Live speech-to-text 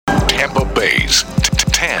Tampa Bay's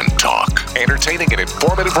Tan Talk. Entertaining and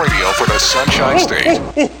informative radio for the Sunshine State.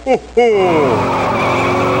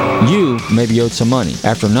 You may be owed some money.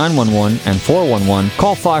 After 911 and 411,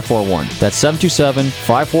 call 541. That's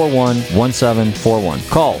 727-541-1741.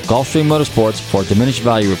 Call Gulfstream Motorsports for a diminished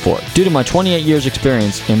value report. Due to my 28 years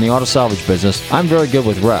experience in the auto salvage business, I'm very good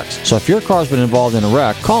with wrecks. So if your car's been involved in a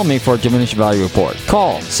wreck, call me for a diminished value report.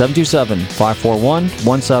 Call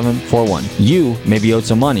 727-541-1741. You may be owed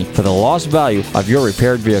some money for the lost value of your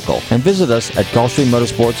repaired vehicle. And visit us at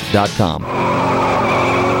GulfstreamMotorsports.com.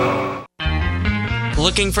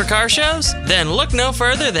 Looking for car shows? Then look no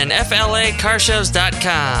further than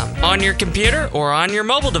FLACarshows.com. On your computer or on your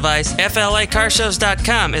mobile device,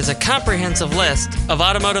 FLACarshows.com is a comprehensive list of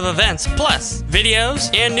automotive events, plus videos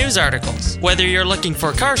and news articles. Whether you're looking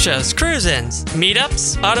for car shows, cruise-ins,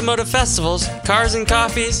 meetups, automotive festivals, cars and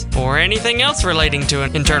coffees, or anything else relating to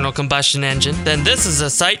an internal combustion engine, then this is a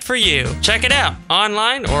site for you. Check it out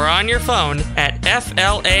online or on your phone at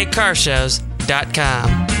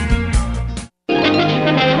FLACarshows.com.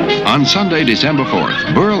 On Sunday, December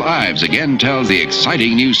 4th, Burl Ives again tells the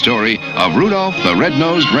exciting news story of Rudolph the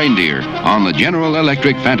Red-Nosed Reindeer on the General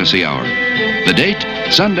Electric Fantasy Hour. The date,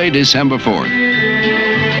 Sunday, December 4th.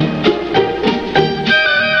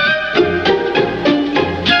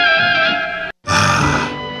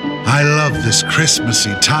 I love this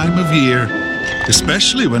Christmassy time of year,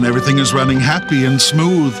 especially when everything is running happy and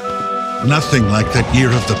smooth. Nothing like that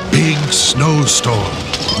year of the big snowstorm.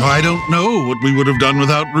 I don't know what we would have done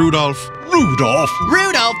without Rudolph. Rudolph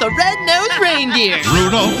the red-nosed reindeer.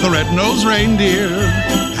 Rudolph the red-nosed reindeer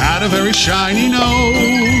had a very shiny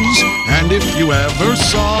nose, and if you ever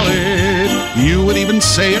saw it, you would even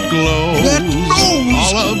say it glows. That nose!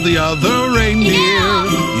 All of the other reindeer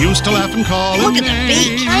used to laugh and call him Look at the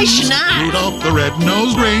beak, nice and nice. Rudolph the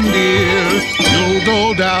red-nosed reindeer, you'll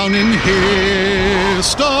go down in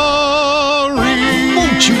history.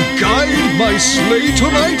 Won't you guide my sleigh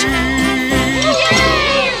tonight?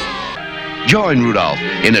 Join Rudolph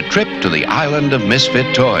in a trip to the island of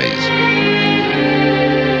misfit toys.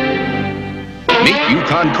 Meet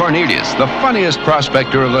Yukon Cornelius, the funniest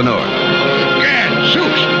prospector of the North. Gadzooks,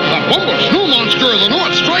 the bumble snow monster of the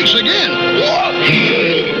North strikes again.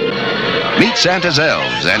 Meet Santa's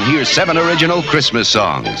elves and hear 7 original Christmas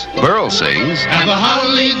songs. Burl sings, Have a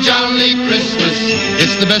holly jolly Christmas,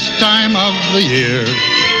 it's the best time of the year.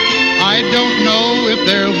 I don't know if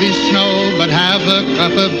there'll be snow, but have a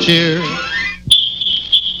cup of cheer.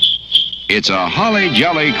 It's a holly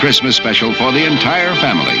jolly Christmas special for the entire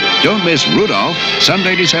family. Don't miss Rudolph,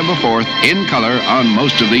 Sunday, December 4th, in color on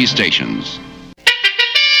most of these stations.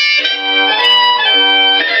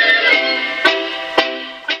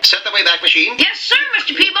 Set the Wayback Machine. Yes, sir,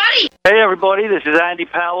 Mr. Peabody. Hey, everybody, this is Andy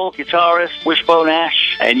Powell, guitarist, Wishbone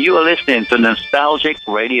Ash, and you are listening to Nostalgic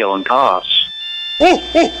Radio and Cars. Ho,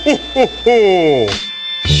 ho, ho, ho, ho.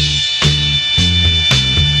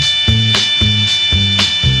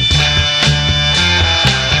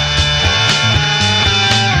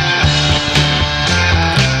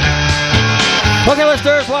 Okay,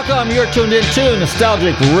 listeners, welcome. You're tuned in to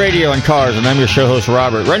Nostalgic Radio and Cars, and I'm your show host,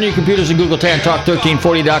 Robert. Run your computers and Google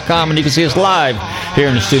TanTalk1340.com, and you can see us live here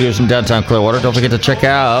in the studios in downtown Clearwater. Don't forget to check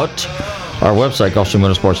out our website,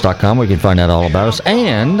 GulfstreamMotorsports.com, where you can find out all about us,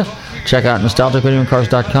 and check out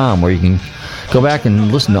NostalgicRadioandCars.com, where you can go back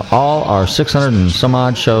and listen to all our 600 and some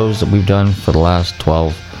odd shows that we've done for the last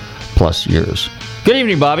 12-plus years. Good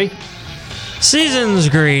evening, Bobby. Season's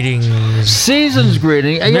greetings. Season's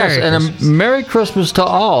greeting. Yes, and a Merry Christmas to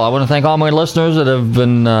all. I want to thank all my listeners that have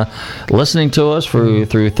been listening to us through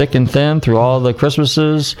thick and thin, through all the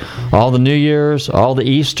Christmases, all the New Years, all the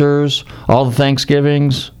Easters, all the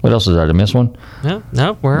Thanksgivings. What else is that? Did I miss one? No,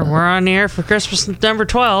 we're on the air for Christmas number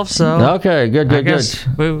 12, so... Okay, good.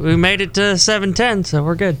 We made it to 710, so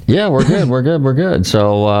we're good. Yeah, we're good.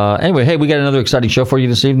 So, anyway, hey, we got another exciting show for you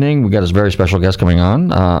this evening. We got a very special guest coming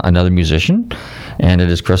on, another musician. And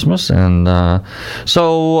it is Christmas, and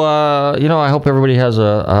so I hope everybody has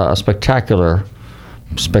a spectacular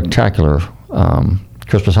Christmas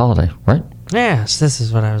holiday, right? Yes, this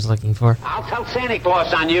is what I was looking for. I'll tell Santa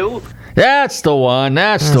Claus on you. That's the one.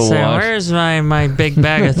 Where's my big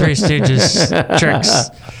bag of Three Stooges tricks?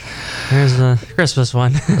 Here's the Christmas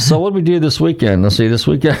one. So what did we do this weekend? Let's see. This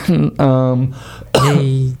weekend, I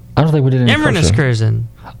don't think we did any Inverness cruising.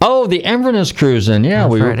 Oh, the Inverness cruising. Yeah,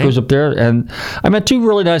 we were cruising up there, and I met 2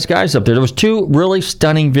 really nice guys up there. There was 2 really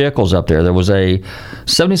stunning vehicles up there. There was a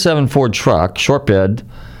 77 Ford truck, short bed,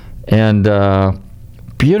 and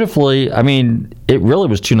beautifully, I mean, it really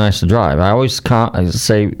was too nice to drive. I always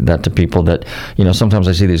say that to people that, sometimes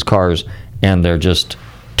I see these cars, and they're just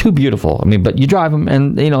too beautiful. I mean, but you drive them,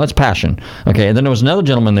 and it's passion. Okay, and then there was another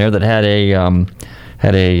gentleman there that had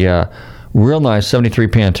a real nice '73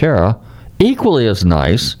 Pantera, equally as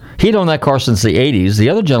nice. He'd owned that car since the '80s. The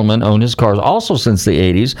other gentleman owned his cars also since the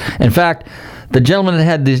 '80s. In fact, the gentleman that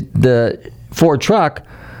had the Ford truck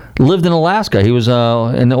lived in Alaska. He was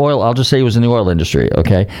in the oil. I'll just say he was in the oil industry.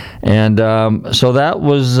 Okay, and so that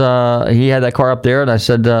was he had that car up there, and I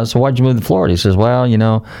said, "So why'd you move to Florida?" He says, "Well,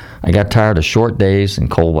 I got tired of short days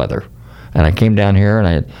and cold weather, and I came down here and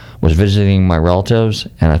I was visiting my relatives,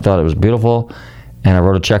 and I thought it was beautiful, and I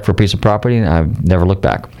wrote a check for a piece of property, and I've never looked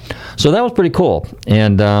back." So that was pretty cool,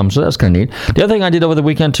 and so that's kind of neat. The other thing I did over the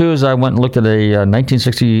weekend too is I went and looked at a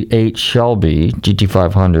 1968 Shelby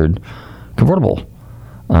GT500 convertible.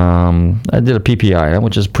 I did a PPI,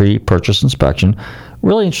 which is pre-purchase inspection.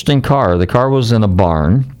 Really interesting car. The car was in a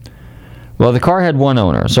barn. Well, the car had one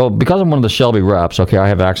owner. So because I'm one of the Shelby reps, okay, I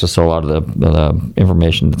have access to a lot of the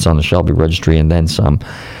information that's on the Shelby registry and then some.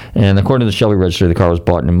 And according to the Shelby registry, the car was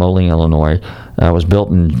bought in Moline, Illinois. It was built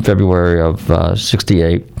in February of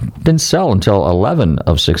 68. Didn't sell until 11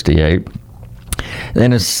 of 68.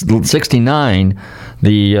 Then in 69,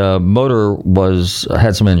 the motor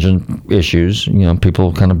had some engine issues.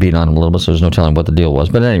 People kind of beat on him a little bit, so there's no telling what the deal was.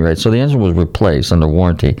 But at any rate, so the engine was replaced under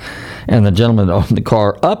warranty, and the gentleman that owned the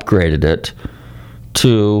car upgraded it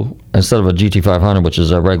to, instead of a GT500, which is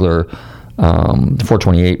a regular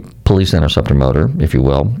 428 police interceptor motor, if you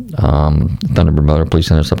will, Thunderbird motor, police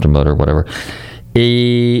interceptor motor, whatever.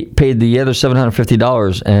 He paid the other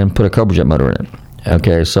 $750 and put a Cobra motor in it.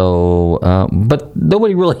 Okay, so, but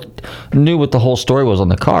nobody really knew what the whole story was on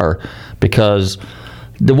the car because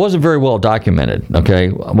it wasn't very well documented, okay?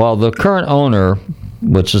 While the current owner,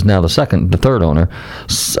 which is now the third owner,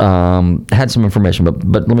 had some information,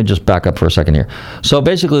 but let me just back up for a second here. So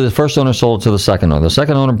basically, the first owner sold it to the second owner. The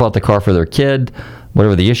second owner bought the car for their kid.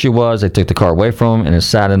 Whatever the issue was, they took the car away from him, and it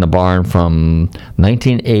sat in the barn from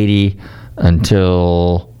 1980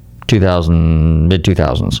 until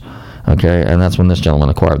mid-2000s. Okay, and that's when this gentleman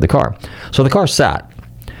acquired the car. So the car sat.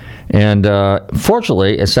 And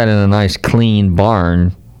fortunately, it sat in a nice, clean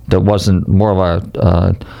barn that wasn't more of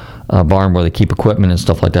a barn where they keep equipment and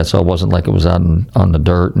stuff like that. So it wasn't like it was out on the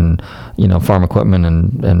dirt and, farm equipment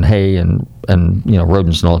and hay and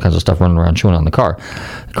rodents and all kinds of stuff running around chewing on the car.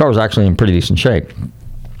 The car was actually in pretty decent shape,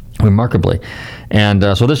 remarkably. And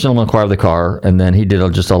so this gentleman acquired the car, and then he did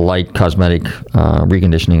just a light cosmetic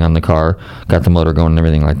reconditioning on the car, got the motor going and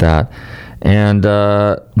everything like that, and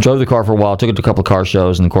drove the car for a while, took it to a couple of car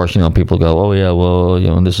shows, and of course, people go, "Oh yeah,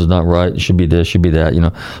 well, this is not right, it should be this, should be that,"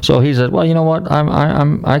 So he said, "Well, you know what,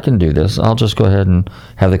 I can do this, I'll just go ahead and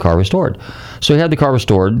have the car restored." So he had the car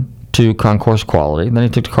restored to concourse quality. Then he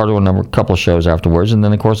took the car to a couple of shows afterwards, and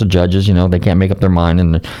then of course the judges, they can't make up their mind,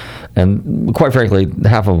 and quite frankly,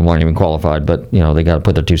 half of them weren't even qualified, but they got to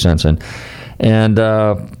put their 2 cents in, and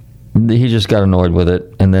he just got annoyed with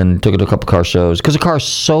it, and then took it to a couple of car shows because the car's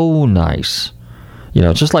so nice.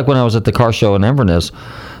 Just like when I was at the car show in Inverness,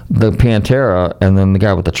 the Pantera, and then the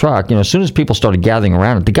guy with the truck. As soon as people started gathering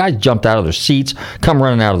around it, the guys jumped out of their seats, come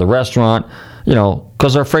running out of the restaurant.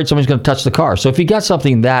 Because they're afraid somebody's going to touch the car. So if you got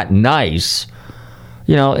something that nice,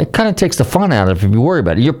 it kind of takes the fun out of it if you worry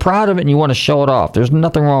about it. You're proud of it and you want to show it off. There's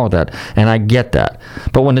nothing wrong with that, and I get that.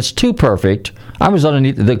 But when it's too perfect, I was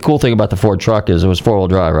underneath. The cool thing about the Ford truck is it was four-wheel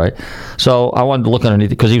drive, right? So I wanted to look underneath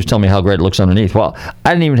it because he was telling me how great it looks underneath. Well, I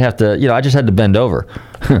didn't even have to, I just had to bend over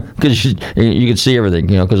because you could see everything,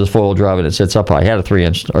 because it's four-wheel drive and it sits up high. He had a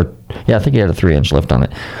 3-inch, I think he had a 3-inch lift on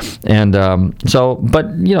it. And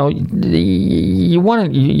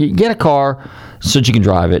you get a car so that you can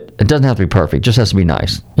drive it. It doesn't have to be perfect. It just has to be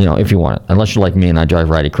nice, if you want it. Unless you're like me and I drive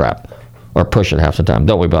righty crap. Or push it half the time,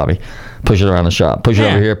 don't we, Bobby? Push it around the shop. Push it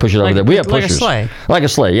over here, push it over there. We have pushers. Like a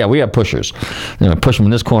sleigh, yeah, we have pushers. Push them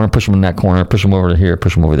in this corner, push them in that corner, push them over to here,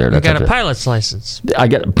 push them over there. You got a pilot's license. I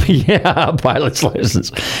got a pilot's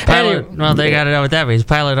license. Well, they got to know what that means.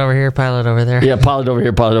 Pilot over here, pilot over there. Yeah, pilot over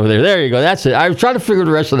here, pilot over there. There you go. That's it. I was trying to figure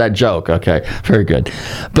the rest of that joke. Okay, very good.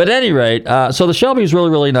 But at any rate, so the Shelby is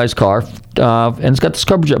really, really nice car, and it's got the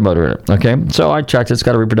Scrubjet motor in it. Okay, so I checked. It's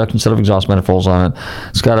got a reproduction set of exhaust manifolds on it.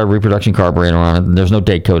 It's got a reproduction carburetor on it. There's no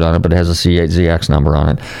date code on it, but it has a C8ZX number on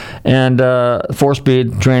it. And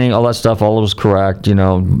 4-speed, training, all that stuff, all was correct.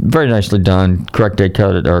 Very nicely done. Correct date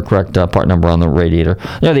code or correct part number on the radiator.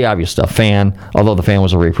 The obvious stuff. Fan, although the fan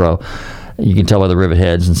was a repro. You can tell by the rivet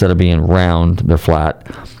heads, instead of being round, they're flat.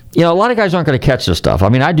 A lot of guys aren't going to catch this stuff. I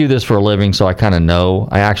mean, I do this for a living, so I kind of know.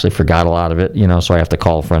 I actually forgot a lot of it, so I have to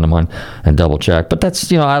call a friend of mine and double check. But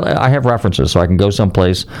that's, I have references, so I can go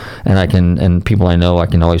someplace and and people I know, I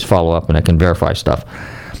can always follow up and I can verify stuff.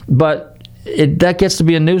 But that gets to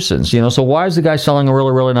be a nuisance, So why is the guy selling a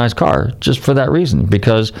really, really nice car? Just for that reason,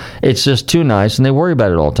 because it's just too nice, and they worry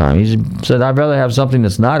about it all the time. He said, I'd rather have something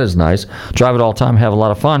that's not as nice, drive it all the time, have a lot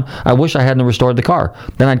of fun. I wish I hadn't restored the car.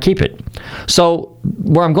 Then I'd keep it. So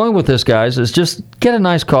where I'm going with this, guys, is just get a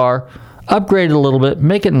nice car, upgrade it a little bit,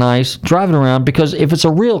 make it nice, drive it around, because if it's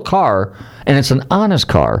a real car and it's an honest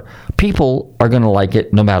car, people are going to like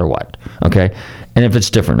it no matter what, okay? And if it's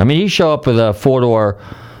different. I mean, you show up with a four-door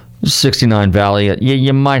 69 Valley,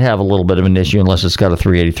 you might have a little bit of an issue unless it's got a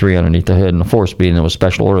 383 underneath the hood and a 4-speed, and it was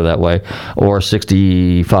special order that way, or a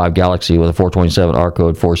 65 Galaxy with a 427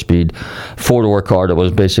 R-code 4-speed four-door car that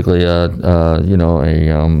was basically a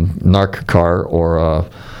narc car or a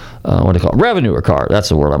what do you call it? Revenue car. That's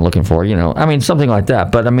the word I'm looking for. I mean, something like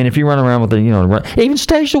that. But I mean, if you run around with even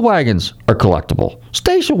station wagons are collectible.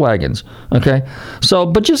 Station wagons. Okay. So,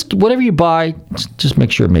 but just whatever you buy, just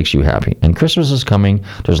make sure it makes you happy. And Christmas is coming.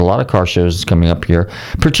 There's a lot of car shows coming up here.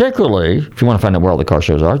 Particularly, if you want to find out where all the car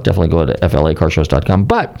shows are, definitely go to flacarshows.com.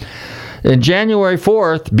 But in January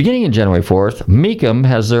 4th, beginning in January 4th, Mecum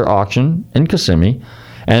has their auction in Kissimmee,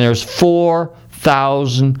 and there's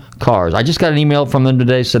 4,000 cars. I just got an email from them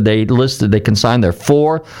today, said they consigned their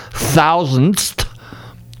 4,000th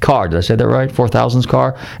car. Did I say that right? 4,000th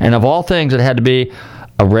car. And of all things, it had to be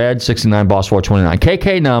a red 69 Boss 429.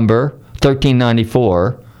 KK number,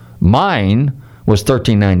 1394. Mine was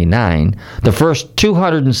 1399. The first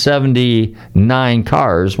 279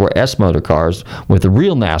 cars were S-motor cars with a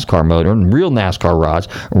real NASCAR motor and real NASCAR rods,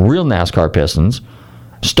 real NASCAR pistons,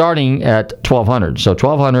 starting at 1,200. So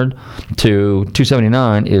 1,200 to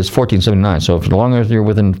 279 is 1,479. So as long as you're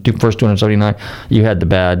within the first 279, you had the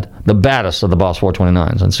baddest of the Boss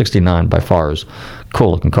 429s. And 69 by far is a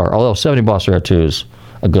cool-looking car. Although 70 Boss 302 is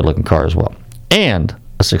a good-looking car as well. And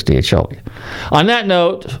a 68 Shelby. On that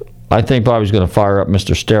note, I think Bobby's going to fire up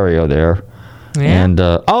Mr. Stereo there. Yeah. And,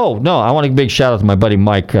 I want a big shout-out to my buddy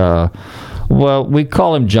Mike. Well, we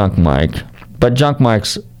call him Junk Mike. But Junk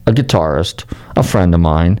Mike's a guitarist, a friend of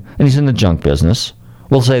mine, and he's in the junk business.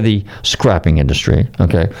 We'll say the scrapping industry,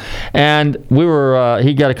 okay? And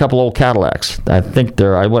he got a couple old Cadillacs. I think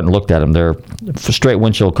I went and looked at them. They're straight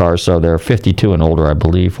windshield cars, so they're 52 and older, I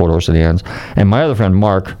believe, four-door sedans. And my other friend,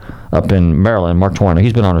 Mark, up in Maryland, Mark Twarner,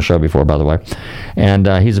 he's been on our show before, by the way, and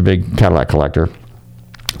he's a big Cadillac collector.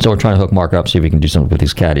 So we're trying to hook Mark up, see if we can do something with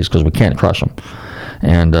these caddies, because we can't crush them.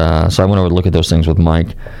 And so I went over to look at those things with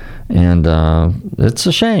Mike. And it's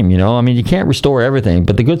a shame, I mean, you can't restore everything.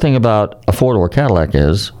 But the good thing about a four-door Cadillac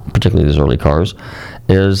is, particularly these early cars,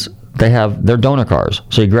 is they're donor cars.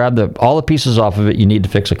 So you grab all the pieces off of it you need to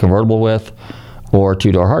fix a convertible with or a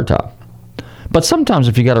two-door hardtop. But sometimes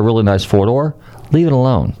if you got a really nice four-door, leave it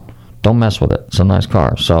alone. Don't mess with it. It's a nice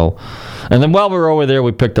car. So, and then while we were over there,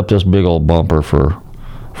 we picked up this big old bumper for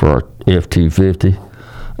our F-250.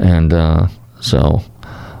 And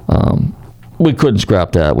we couldn't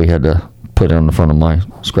scrap that. We had to put it on the front of my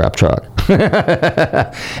scrap truck.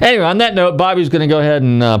 Anyway, on that note, Bobby's going to go ahead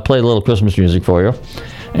and play a little Christmas music for you.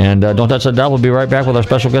 And don't touch that dial. We'll be right back with our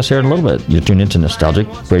special guest here in a little bit. You're tuned into Nostalgic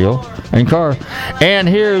Radio and Car. And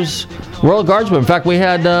here's Royal Guardsman. In fact, we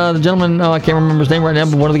had the gentleman, I can't remember his name right now,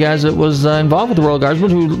 but one of the guys that was involved with the Royal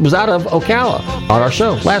Guardsman who was out of Ocala on our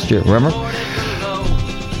show last year, remember?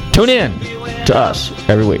 Tune in to us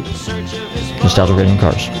every week. Nostalgic Radio and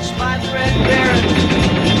Cars.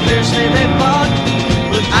 Fiercely they fought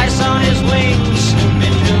with ice on his wings and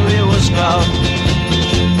knew it was called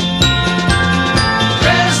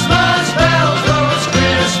Christmas bells, those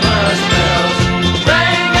Christmas bells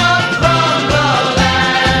rang up from the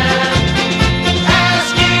land,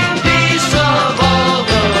 asking peace of all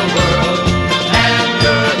the world and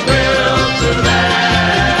goodwill to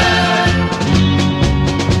that.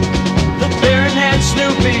 The Baron had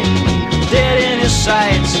Snoopy dead in his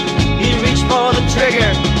sights. He reached for the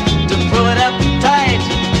trigger to pull it up tight.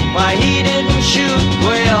 Why he didn't shoot,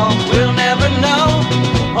 well, we'll never know.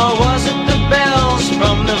 Or was it the bells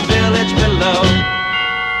from the village below?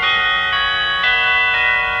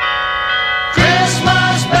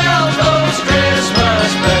 Christmas bells, those Christmas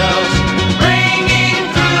bells, ringing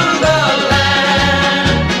through the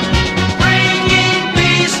land, bringing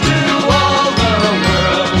peace to all the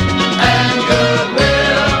world and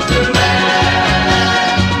goodwill to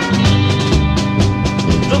man.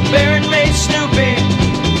 The Baron made Snoopy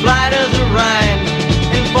fly to the Rhine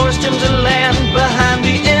and forced him to land behind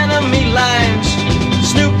the enemy lines.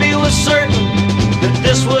 Snoopy was certain that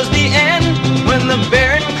this was the end when the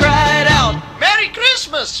Baron cried out, Merry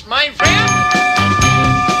Christmas, my friend!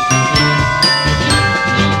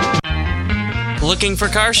 Looking for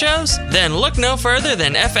car shows? Then look no further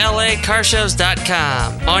than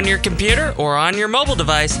FLACarshows.com. On your computer or on your mobile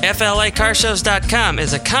device, FLACarshows.com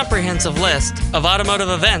is a comprehensive list of automotive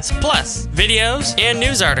events, plus videos and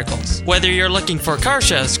news articles. Whether you're looking for car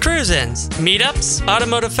shows, cruise-ins, meetups,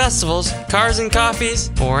 automotive festivals, cars and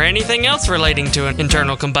coffees, or anything else relating to an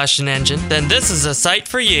internal combustion engine, then this is a site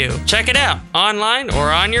for you. Check it out online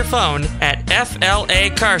or on your phone at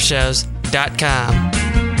FLACarshows.com.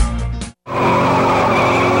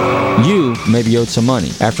 You may be owed some money.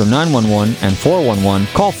 After 911 and 411,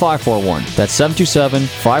 call 541. That's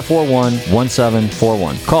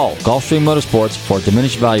 727-541-1741. Call Gulfstream Motorsports for a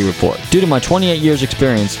diminished value report. Due to my 28 years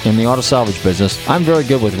experience in the auto salvage business, I'm very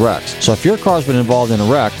good with wrecks. So if your car's been involved in a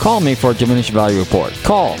wreck, call me for a diminished value report.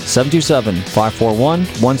 Call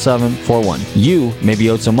 727-541-1741. You may be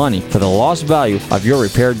owed some money for the lost value of your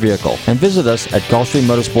repaired vehicle. And visit us at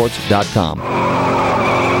GulfstreamMotorsports.com.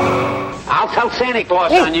 I'll tell Santa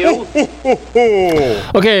Claus on you.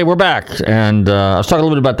 Okay, we're back, and I was talking a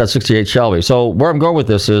little bit about that 68 Shelby. So where I'm going with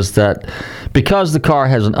this is that because the car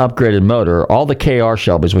has an upgraded motor, all the KR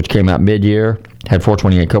Shelbys, which came out mid-year, had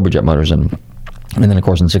 428 Cobra Jet motors in them. And then, of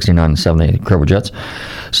course, in 69 and 70, Cobra Jets,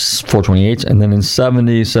 428s. And then in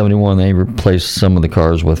 70, 71, they replaced some of the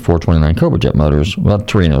cars with 429 Cobra Jet motors, well,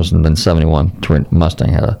 Torinos, and then 71,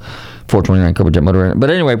 Mustang had a 429 Cobra Jet motor in it. But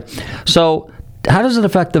anyway, so how does it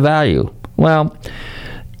affect the value? Well,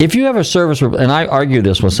 if you have a service, and I argue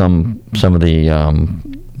this with some of the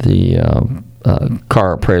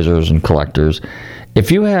car appraisers and collectors, if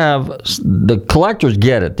you have, the collectors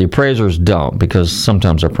get it, the appraisers don't, because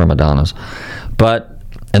sometimes they're prima donnas,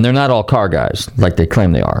 and they're not all car guys like they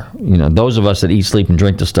claim they are. You know, those of us that eat, sleep, and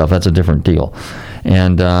drink the stuff, that's a different deal.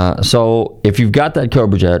 And so if you've got that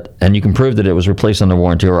Cobra Jet and you can prove that it was replaced under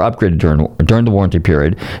warranty or upgraded during the warranty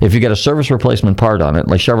period, if you get a service replacement part on it,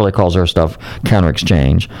 like Chevrolet calls their stuff counter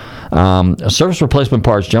exchange, service replacement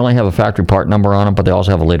parts generally have a factory part number on them, but they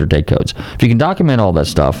also have a later date codes. If you can document all that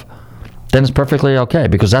stuff, then it's perfectly okay,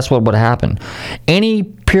 because that's what would happen. Any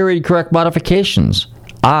period correct modifications,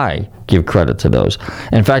 I give credit to those.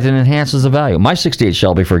 In fact, it enhances the value. My 68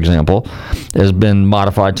 Shelby, for example, has been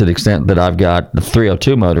modified to the extent that I've got the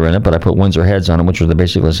 302 motor in it, but I put Windsor heads on them, which are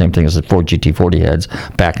basically the same thing as the Ford GT40 heads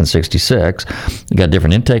back in 66. You got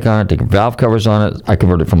different intake on it, different valve covers on it. I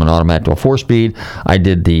converted it from an automatic to a 4-speed. I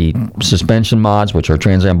did the suspension mods, which are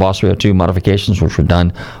Trans Am Boss 302 modifications, which were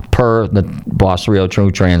done per the Boss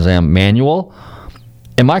 302 Trans Am manual.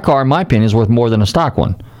 And my car, in my opinion, is worth more than a stock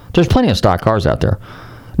one. There's plenty of stock cars out there.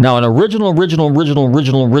 Now, an original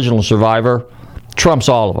Survivor trumps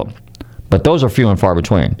all of them. But those are few and far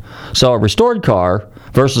between. So a restored car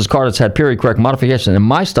versus a car that's had period correct modification, and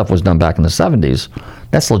my stuff was done back in the 70s,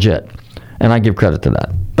 that's legit. And I give credit to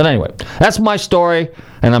that. But anyway, that's my story,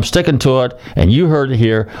 and I'm sticking to it, and you heard it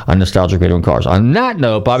here on Nostalgic Radio and Cars. On that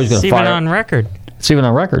note, Bobby's going to fire... It's even on record. It's even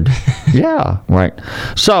on record. Yeah, right.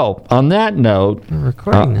 So, on that note... We're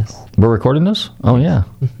recording this. We're recording this? Oh, yeah.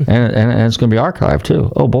 and it's going to be archived,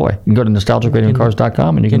 too. Oh, boy. You can go to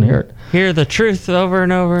nostalgicradioandcars.com and you can hear it. Hear the truth over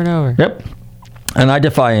and over and over. Yep. And I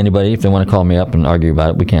defy anybody. If they want to call me up and argue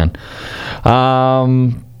about it, we can.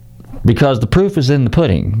 Because the proof is in the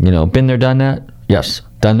pudding. You know, been there, done that? Yes.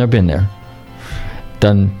 Done there, been there.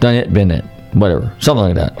 Done it, been it. Whatever. Something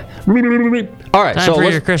like that. All right. Time for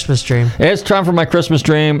your Christmas dream. It's time for my Christmas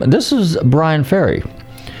dream. This is Brian Ferry.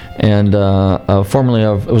 And formerly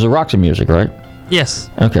of, it was a Roxy Music, right? Yes.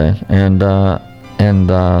 Okay. And well,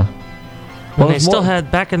 they still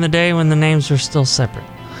had, back in the day when the names were still separate,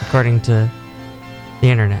 according to the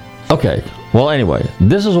internet. Okay. Well, anyway,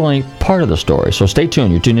 this is only part of the story, so stay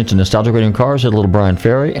tuned. You're tuned into Nostalgic Radio and Cars, hit a little Brian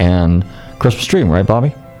Ferry and Christmas Dream, right,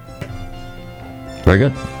 Bobby? Very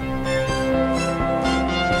good.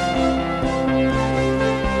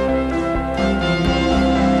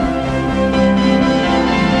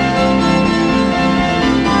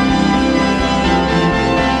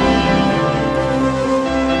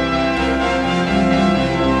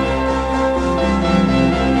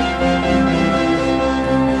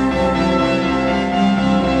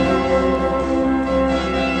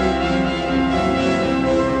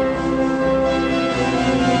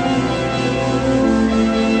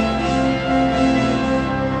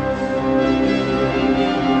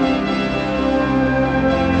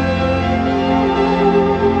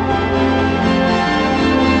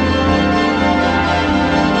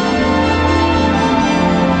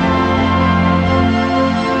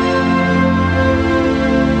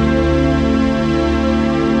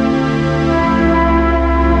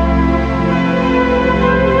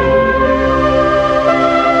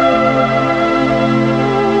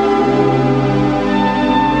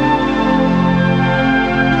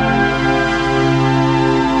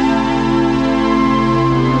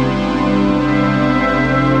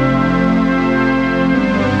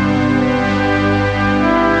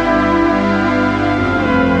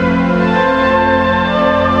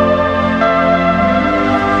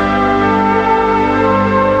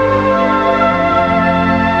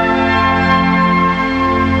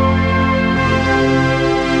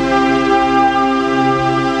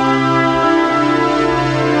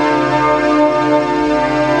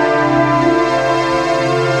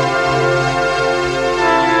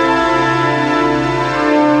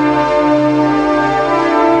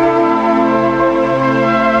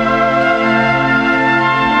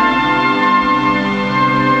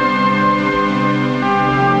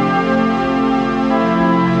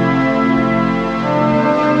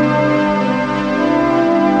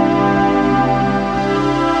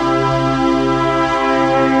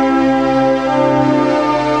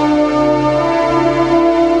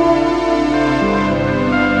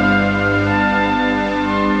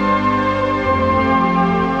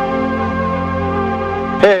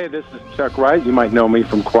 Hey, this is Chuck Wright. You might know me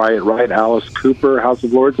from Quiet Riot, Alice Cooper, House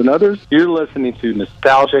of Lords, and others. You're listening to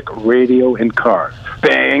Nostalgic Radio in Cars.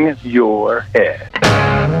 Bang your head.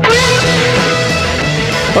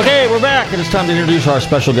 Okay, we're back, and it's time to introduce our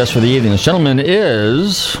special guest for the evening. This gentleman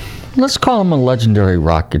is, let's call him a legendary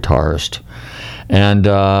rock guitarist. And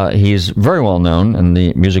he's very well known in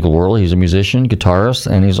the musical world. He's a musician, guitarist,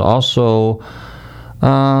 and he's also,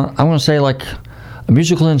 I want to say, like a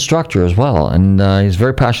musical instructor as well. And he's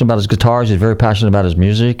very passionate about his guitars. He's very passionate about his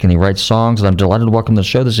music, and he writes songs. And I'm delighted to welcome to the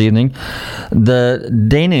show this evening the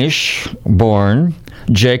Danish-born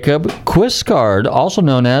Jakob Quistgaurd, also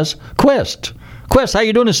known as Quist. Quist, how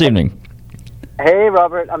you doing this evening? Hey,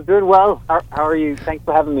 Robert. I'm doing well. How are you? Thanks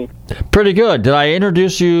for having me. Pretty good. Did I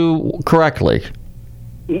introduce you correctly?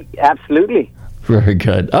 Absolutely. Very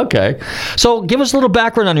good. Okay. So give us a little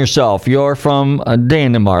background on yourself. You're from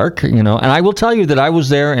Denmark, and I will tell you that I was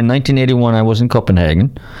there in 1981. I was in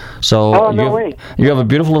Copenhagen. So you have a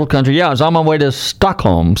beautiful little country. Yeah, I was on my way to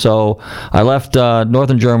Stockholm. So I left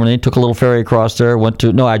northern Germany, took a little ferry across there,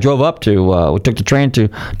 I drove up to, we took the train to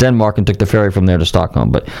Denmark and took the ferry from there to Stockholm.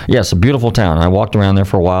 But yes, a beautiful town. I walked around there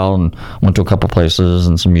for a while and went to a couple places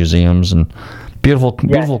and some museums, and beautiful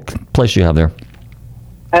place you have there.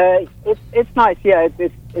 It's nice, yeah.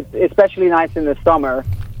 It's especially nice in the summer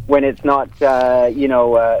when it's not,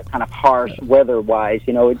 kind of harsh weather-wise.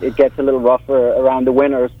 It gets a little rougher around the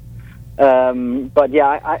winters. But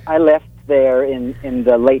yeah, I left there in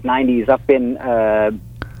the late 90s. I've been,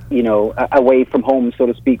 away from home, so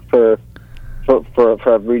to speak, for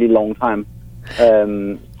a really long time.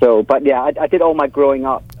 But yeah, I did all my growing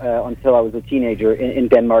up until I was a teenager in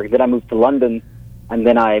Denmark. Then I moved to London, and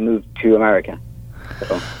then I moved to America.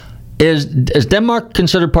 So. Is Denmark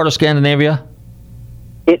considered part of Scandinavia?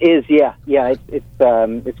 It is, yeah. It's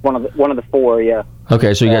one of the four, yeah.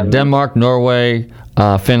 Okay, so you got Denmark, Norway,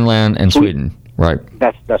 Finland, and Sweden, right?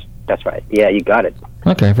 That's right. Yeah, you got it.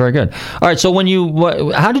 Okay, very good. All right, so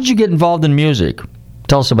how did you get involved in music?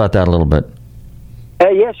 Tell us about that a little bit.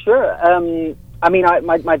 Yeah, sure.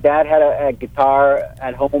 My dad had a guitar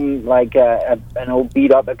at home, like an old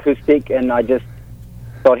beat-up acoustic, and I just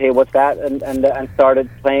thought, hey, what's that? And started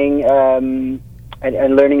playing and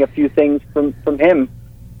learning a few things from him,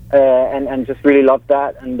 and just really loved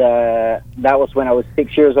that. And that was when I was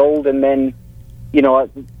 6 years old. And then,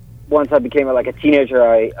 once I became a teenager,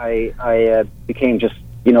 I became just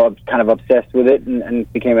kind of obsessed with it and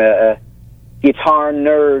became a guitar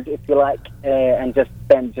nerd, if you like, and just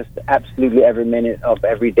spent just absolutely every minute of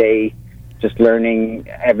every day just learning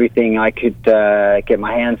everything I could get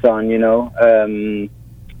my hands on.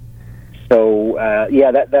 So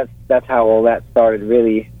that's how all that started,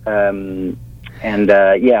 really.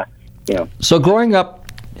 So growing up,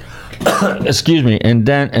 excuse me, in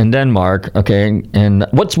Denmark, okay, and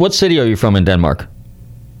what city are you from in Denmark?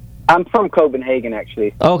 I'm from Copenhagen,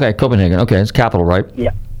 actually. Okay, Copenhagen. Okay, it's capital, right?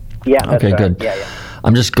 Yeah. Yeah. That's okay, right. good. Yeah.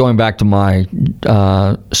 I'm just going back to my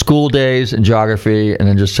school days in geography, and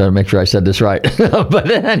then just trying to make sure I said this right. But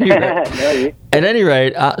at any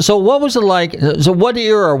rate, so what was it like? So what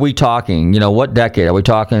era are we talking? What decade are we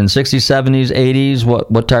talking? 60s, 70s, 80s?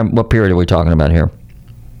 What time? What period are we talking about here?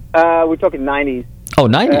 We're talking 90s. Oh,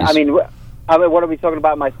 90s. What are we talking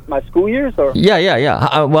about? My school years, or?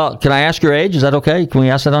 Yeah. Well, can I ask your age? Is that okay? Can we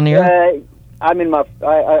ask that on the air?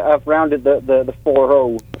 I've rounded the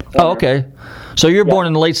 40. Oh, okay. So you're born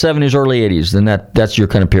in the late 70s, early 80s. Then that's your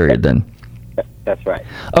kind of period then. That's right.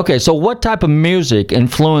 Okay, so what type of music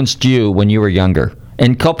influenced you when you were younger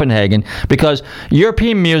in Copenhagen? Because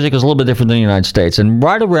European music is a little bit different than the United States. And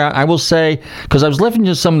right around, I will say, because I was listening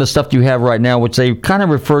to some of the stuff you have right now, which they kind of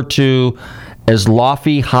refer to as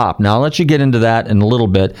lofi hop. Now, I'll let you get into that in a little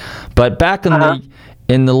bit. But back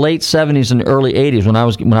in the late 70s and early 80s, when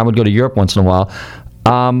I would go to Europe once in a while,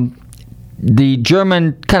 the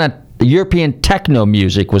German kind of European techno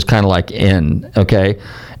music was kind of like in, okay?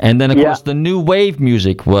 And then, of course, the new wave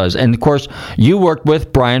music was. And, of course, you worked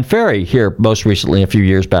with Brian Ferry here most recently a few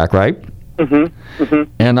years back, right? Mm-hmm.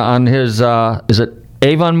 Mm-hmm. And on his, is it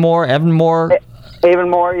Evan Moore? His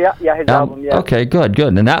album, yeah. Okay, good.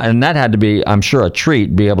 And that had to be, I'm sure, a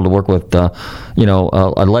treat, be able to work with, a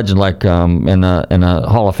legend like, and a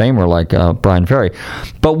Hall of Famer like Brian Ferry.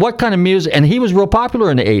 But what kind of music, and he was real popular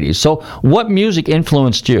in the 80s, so what music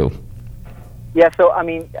influenced you? Yeah, so,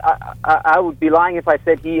 I would be lying if I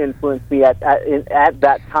said he influenced me at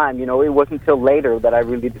that time. It wasn't until later that I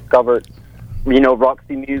really discovered,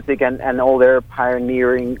 Roxy Music and all their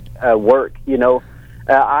pioneering work,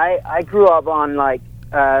 I grew up on like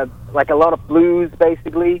a lot of blues,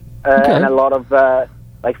 basically, and a lot of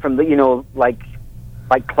from the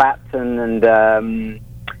like Clapton and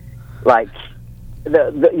like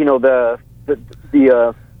the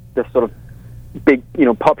sort of big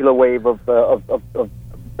popular wave of rock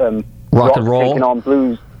and roll taking on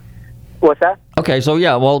blues. What's that? Okay, so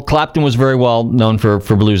yeah, well, Clapton was very well known for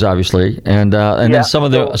blues, obviously, and then some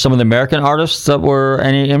of the American artists that were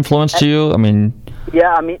any influence to you. I mean,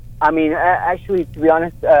 yeah, actually, to be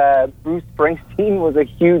honest, Bruce Springsteen was a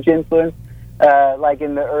huge influence. Like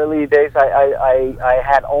in the early days, I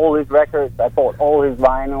had all his records. I bought all his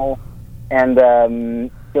vinyl,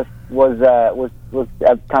 and just was a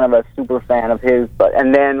kind of a super fan of his.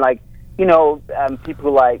 And then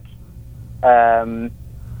people like.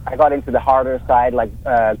 I got into the harder side, like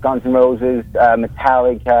Guns N' Roses,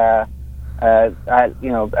 Metallica. A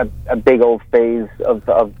big old phase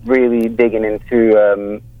of really digging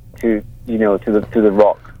into to the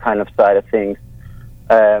rock kind of side of things.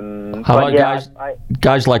 How about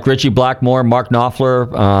guys like Ritchie Blackmore, Mark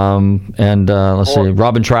Knopfler, and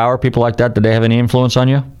Robin Trower, people like that? Did they have any influence on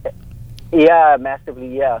you? Yeah,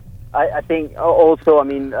 massively. Yeah, I think also.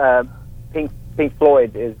 Pink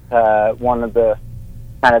Floyd is one of the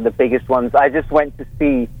kind of the biggest ones. I just went to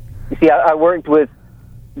see. You see, I worked with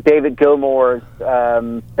David Gilmour's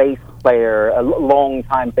bass player, a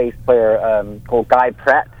long-time bass player called Guy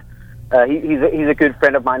Pratt. He's a good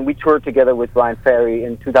friend of mine. We toured together with Brian Ferry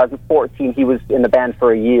in 2014. He was in the band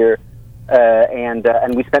for a year, and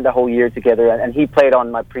we spent the whole year together. And he played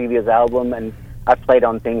on my previous album, and I played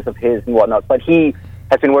on things of his and whatnot. But he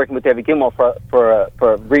has been working with David Gilmour for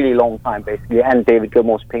a really long time, basically, and David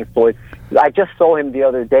Gilmour's Pink Floyd. I just saw him the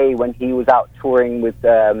other day when he was out touring with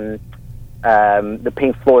the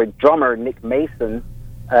Pink Floyd drummer, Nick Mason.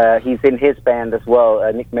 He's in his band as well.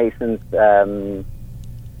 Nick Mason's...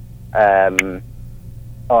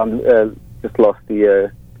 just lost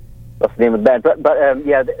the name of the band. But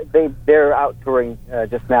they're out touring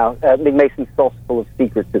just now. Nick Mason's Sauce Full of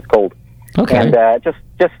Secrets is called. Okay. And just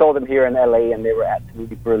saw them here in LA, and they were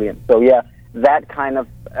absolutely brilliant. So yeah, that kind of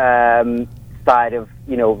side of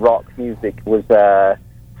rock music was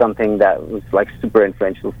something that was like super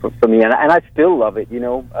influential for me, and I still love it.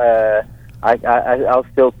 I'll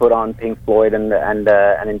still put on Pink Floyd and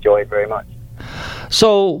enjoy it very much.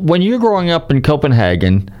 So when you're growing up in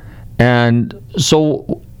Copenhagen, and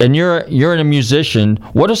you're a musician,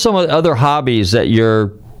 what are some of the other hobbies that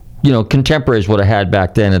your contemporaries would have had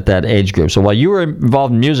back then at that age group? So while you were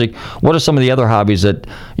involved in music, what are some of the other hobbies that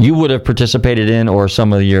you would have participated in, or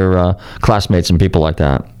some of your classmates and people like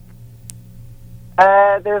that?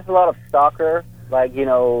 There's a lot of soccer. Like,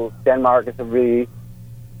 Denmark is a really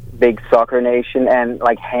big soccer nation, and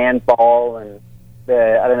like handball, and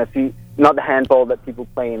I don't know if you... Not the handball that people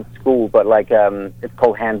play in school, but like it's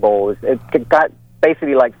called handball. It's got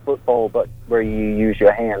basically like football, but where you use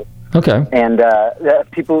your hands. Okay. And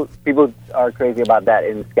people are crazy about that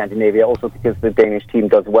in Scandinavia, also because the Danish team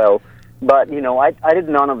does well. But I did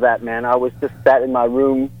none of that, man. I was just sat in my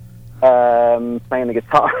room playing the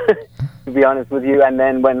guitar, to be honest with you. And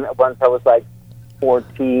then once I was like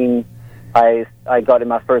 14, I got in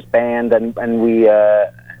my first band, and we.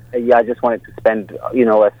 I just wanted to spend,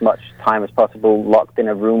 as much time as possible locked in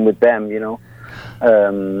a room with them,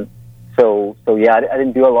 So yeah, I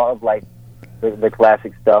didn't do a lot of like the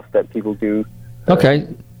classic stuff that people do. Okay.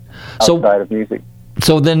 Outside of music.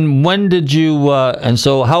 So then, when did you? And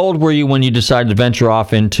so, how old were you when you decided to venture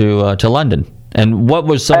off into to London? And what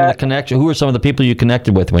was some of the connection? Who were some of the people you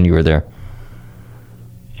connected with when you were there?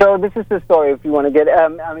 So this is the story, if you want to get...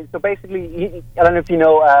 so basically, I don't know if you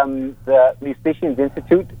know the Musicians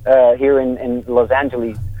Institute here in Los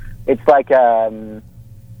Angeles. It's like,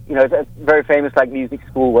 it's a very famous like music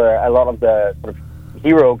school where a lot of the sort of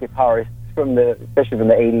hero guitarists especially from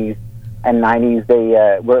the 80s and 90s,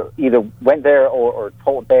 they were either went there or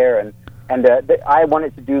taught there. And I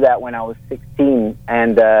wanted to do that when I was 16,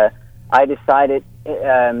 and I decided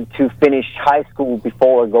to finish high school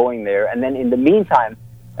before going there. And then in the meantime,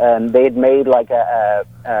 they had made like a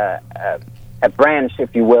branch,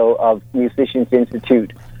 if you will, of Musicians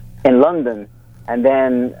Institute in London. And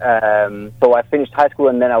then, so I finished high school,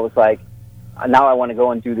 and then I was like, now I want to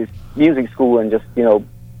go and do this music school and just,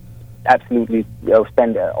 absolutely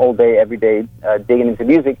spend all day, every day digging into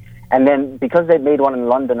music. And then because they made one in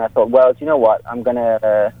London, I thought, well, you know what, I'm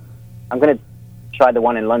gonna try the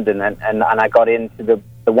one in London, and I got into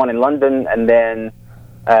the one in London, and then.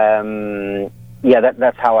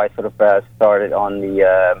 That's how I sort of started on the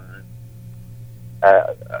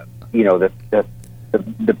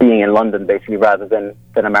being in London, basically, rather than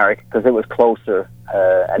America, because it was closer.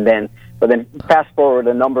 But then fast forward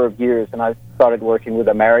a number of years, and I started working with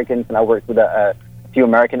Americans, and I worked with a few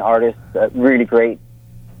American artists, really great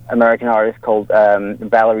American artist called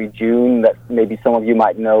Valerie June that maybe some of you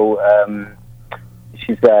might know.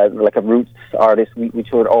 She's like a roots artist. We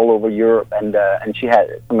toured all over Europe, and she had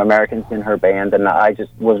some Americans in her band, and I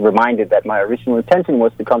just was reminded that my original intention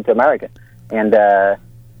was to come to America, and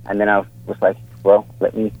then I was like, well,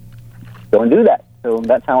 let me go and do that. So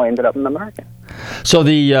that's how I ended up in America. So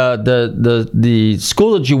the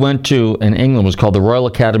school that you went to in England was called the Royal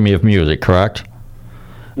Academy of Music, correct?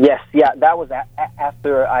 Yes, yeah, that was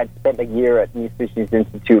after I'd spent a year at Musicians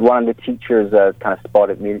Institute. One of the teachers kind of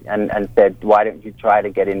spotted me and said, why don't you try to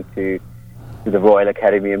get into the Royal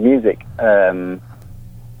Academy of Music? And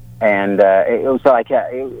it was like,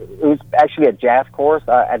 it was actually a jazz course.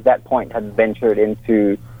 At that point had ventured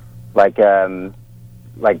into like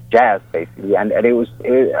jazz, basically. And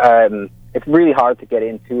it's really hard to get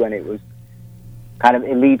into, and it was kind of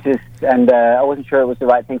elitist, and I wasn't sure it was the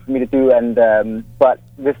right thing for me to do. And but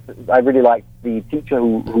I really liked the teacher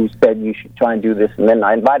who said you should try and do this. And then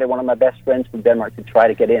I invited one of my best friends from Denmark to try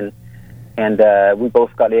to get in, and we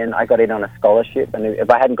both got in. I got in on a scholarship, and if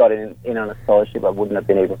I hadn't got in on a scholarship, I wouldn't have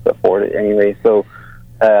been able to afford it anyway. So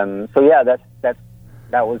yeah,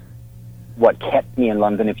 that was what kept me in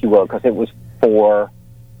London, if you will, because it was 4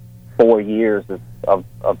 years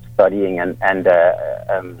of studying, and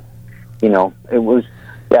you know, it was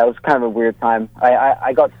kind of a weird time.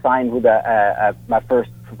 I got signed with my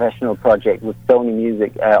first professional project with Sony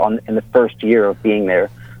Music in the first year of being there.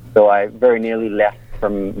 So I very nearly left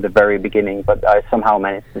from the very beginning, but I somehow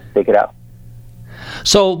managed to stick it out.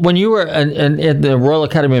 So when you were in the Royal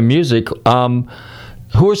Academy of Music, what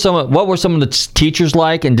were some of the teachers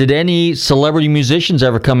like, and did any celebrity musicians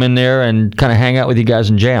ever come in there and kind of hang out with you guys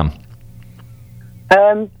and jam?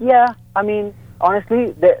 Yeah, I mean,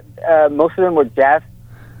 honestly, most of them were jazz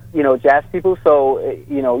people. So,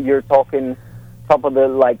 you're talking top of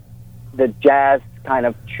the jazz kind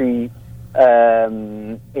of tree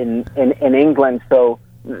in England. So,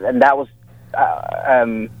 and that was, I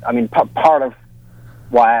mean, part of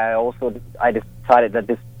why I decided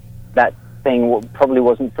that thing probably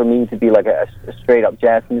wasn't for me to be like a straight up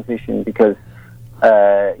jazz musician, because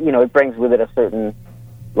it brings with it a certain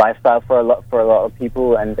lifestyle for a lot of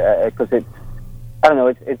people, and because I don't know,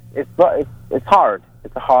 it's hard.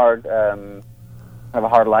 It's a hard have a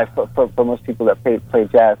hard life for most people that play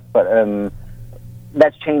jazz, but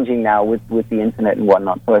that's changing now with the internet and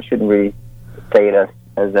whatnot. So I shouldn't really say it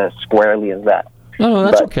as squarely as that. No,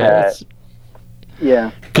 that's okay.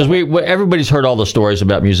 Yeah, because everybody's heard all the stories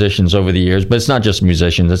about musicians over the years, but it's not just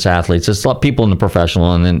musicians; it's athletes, it's people in the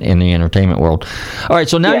professional and in the entertainment world. All right,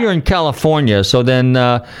 so now you're in California. So then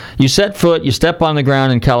you you step on the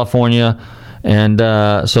ground in California, and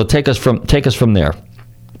so take us from there.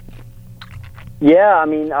 Yeah, I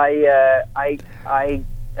mean, I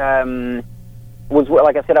was,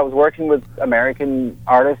 like I said, I was working with American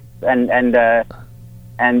artists, and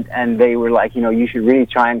they were like, you should really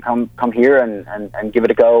try and come here and give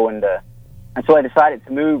it a go, and so I decided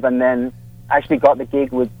to move, and then actually got the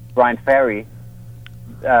gig with Brian Ferry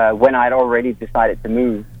when I'd already decided to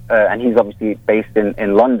move, and he's obviously based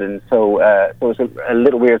in London, so it was a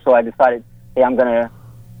little weird. So I decided, hey, I'm gonna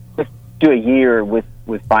just do a year with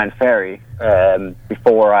Brian Ferry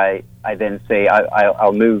before I then say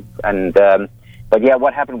I'll move, and but yeah,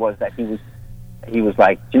 what happened was that he was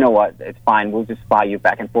like, you know what, it's fine, we'll just fly you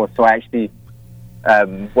back and forth. So I actually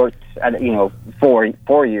worked at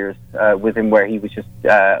 4 years with him, where he was just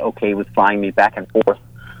okay with flying me back and forth.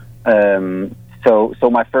 So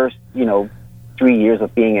my first 3 years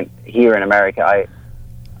of being here in America, I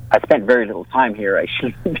spent very little time here,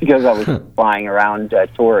 actually, because I was flying around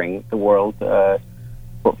touring the world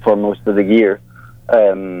for most of the year.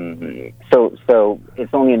 So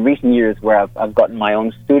it's only in recent years where I've gotten my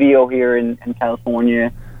own studio here in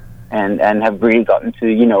California, and have really gotten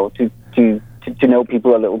to know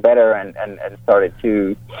people a little better, and started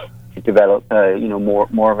to develop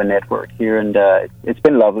more of a network here, and it's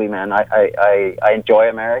been lovely, man. I enjoy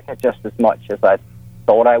America just as much as I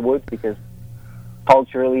thought I would, because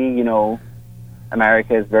culturally,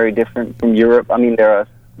 America is very different from Europe. I mean, there are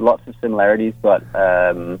lots of similarities, but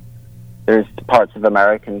there's parts of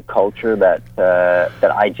American culture that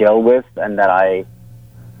I gel with, and that I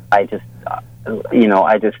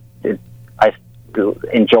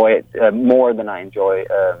enjoy it more than I enjoy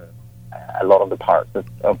a lot of the parts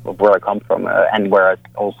of where I come from, and where I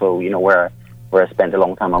also, where I spent a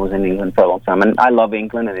long time. I was in England for a long time, and I love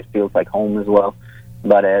England, and it feels like home as well.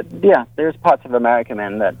 But yeah, there's parts of America,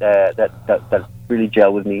 man, that really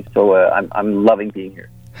gel with me. So I'm loving being here.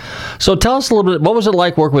 So tell us a little bit, what was it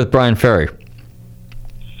like working with Brian Ferry?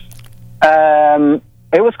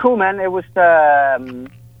 It was cool, man. It was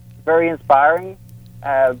very inspiring.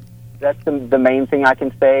 That's the main thing I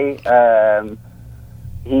can say.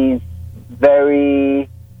 He's very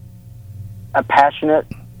passionate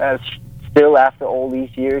still after all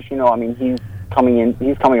these years. You know, I mean, he's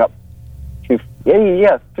coming up to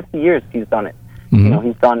 50 years he's done it. Mm-hmm. You know,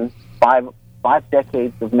 he's done five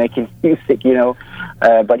decades of making music, you know,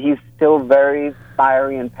 but he's still very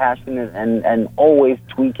fiery and passionate and always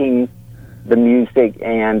tweaking the music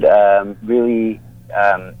and really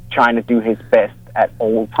trying to do his best at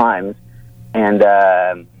all times. And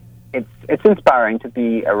it's inspiring to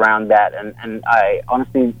be around that. And I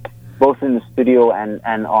honestly, both in the studio and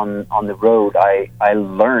on the road, I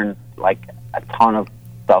learned like a ton of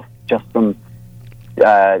stuff just from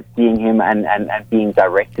seeing him and being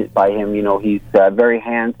directed by him. You know, he's very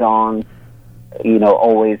hands-on, you know,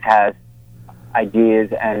 always has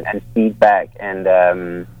ideas and feedback, and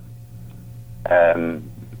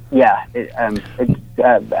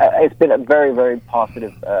it's been a very, very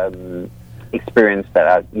positive experience that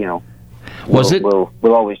I, you know, will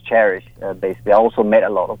always cherish. Basically, I also met a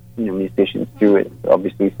lot of, you know, musicians through it,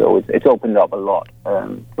 obviously, so it's opened up a lot.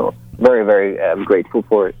 So very, very grateful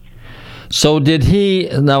for it. So did he?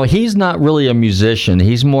 Now he's not really a musician.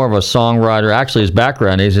 He's more of a songwriter. Actually, his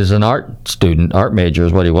background is an art student, art major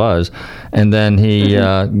is what he was, and then he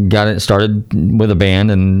started with a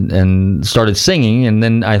band and started singing, and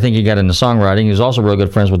then I think he got into songwriting. He was also real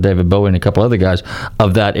good friends with David Bowie and a couple other guys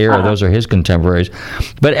of that era. Those are his contemporaries.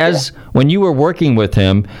 But when you were working with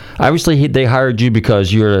him, obviously they hired you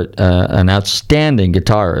because you're an outstanding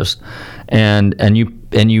guitarist, and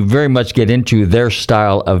you very much get into their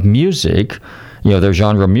style of music, you know, their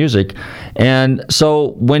genre of music. And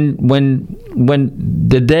so were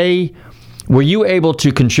you able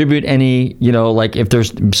to contribute any, you know, like if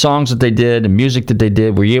there's songs that they did and music that they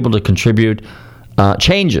did, were you able to contribute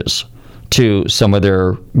changes to some of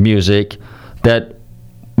their music that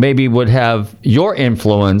maybe would have your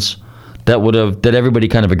influence that everybody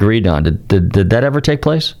kind of agreed on? Did that ever take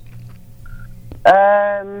place?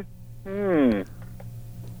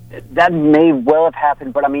 That may well have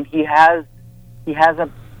happened, but I mean, he does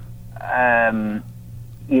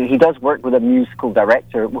work with a musical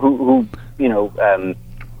director who you know,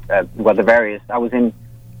 the various. I was in,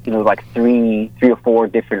 you know, like three or four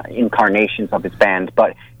different incarnations of his band,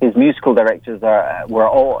 but his musical directors were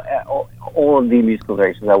all of the musical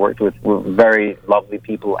directors I worked with were very lovely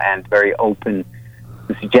people and very open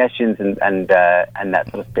to suggestions and that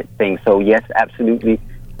sort of thing. So yes, absolutely.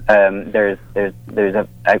 There's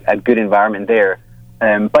a good environment there,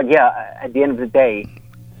 but yeah, at the end of the day,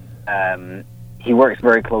 he works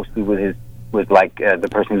very closely with the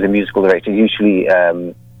person who's a musical director, usually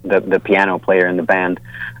the piano player in the band.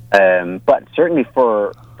 But certainly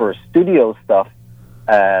for studio stuff,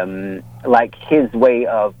 like his way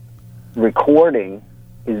of recording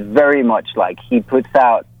is very much like he puts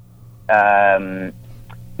out,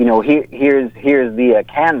 you know, here's the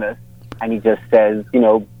canvas. And he just says, you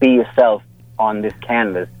know, be yourself on this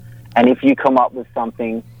canvas. And if you come up with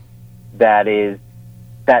something that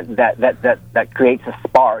creates a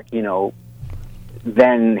spark, you know,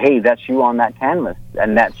 then hey, that's you on that canvas,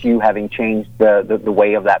 and that's you having changed the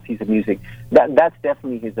way of that piece of music. That's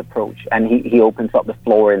definitely his approach, and he opens up the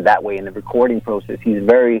floor in that way in the recording process. He's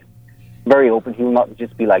very, very open. He will not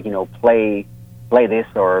just be like, you know, play this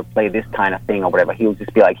or play this kind of thing or whatever. He'll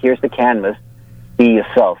just be like, here's the canvas. Be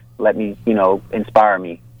yourself. Let me, you know, inspire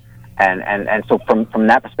me, and so from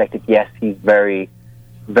that perspective, yes, he's very,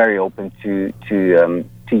 very open to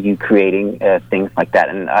you creating things like that,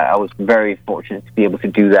 and I was very fortunate to be able to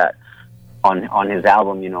do that on his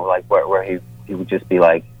album. You know, like where he would just be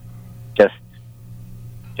like, just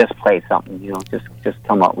play something, you know, just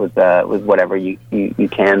come up with whatever you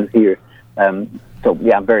can here. So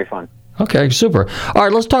yeah, very fun. Okay, super. All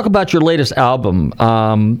right, let's talk about your latest album.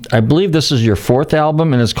 I believe this is your fourth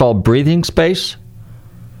album, and it's called Breathing Space?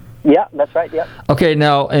 Yeah, that's right, yeah. Okay,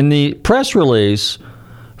 now, in the press release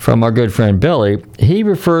from our good friend Billy, he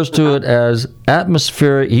refers to it as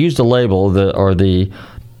atmospheric. He used a label, the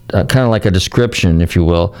kind of like a description, if you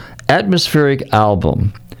will, atmospheric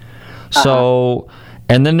album. So...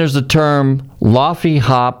 And then there's the term lofi,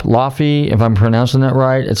 if I'm pronouncing that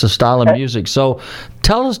right. It's a style of music. So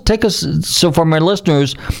so for my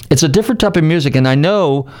listeners, it's a different type of music. And I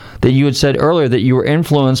know that you had said earlier that you were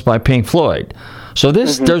influenced by Pink Floyd. So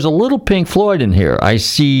there's a little Pink Floyd in here. I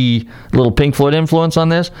see a little Pink Floyd influence on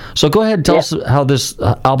this. So go ahead and tell us how this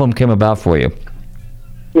album came about for you.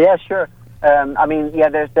 Yeah, sure. I mean, yeah,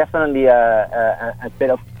 there's definitely a bit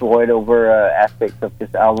of Floyd over aspects of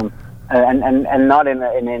this album. and not in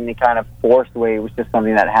any kind of forced way. It was just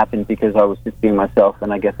something that happened because I was just being myself,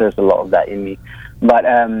 and I guess there's a lot of that in me. But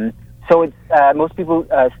so it's most people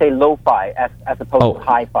say lo-fi as opposed to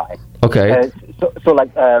hi-fi. Okay. So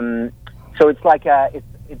it's like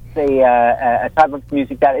it's a type of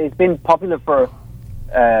music that has been popular for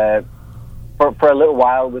a little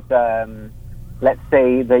while with let's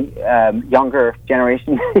say the younger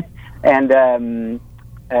generation, and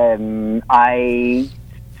I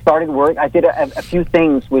started work. I did a few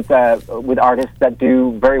things with artists that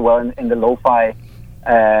do very well in the lo-fi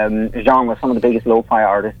genre. Some of the biggest lo-fi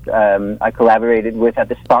artists I collaborated with at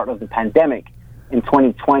the start of the pandemic in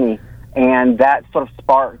 2020, and that sort of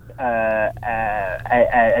sparked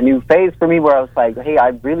a new phase for me where I was like, hey, I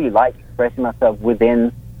really like expressing myself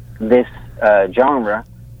within this genre,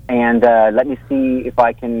 and let me see if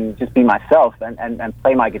I can just be myself and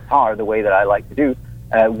play my guitar the way that I like to do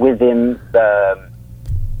within the,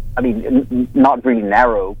 I mean, not really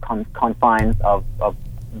narrow confines of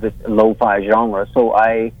this lo-fi genre. So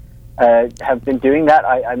I have been doing that.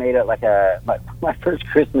 I made it like my first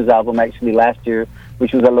Christmas album actually last year,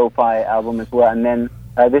 which was a lo-fi album as well. And then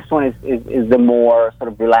this one is the more sort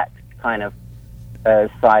of relaxed kind of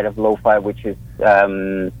side of lo-fi, which is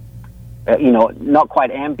not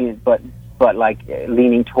quite ambient, but like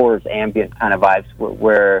leaning towards ambient kind of vibes,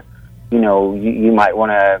 where you might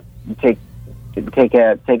want to take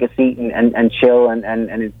a seat and chill, and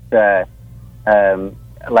it's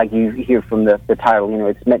like you hear from the title,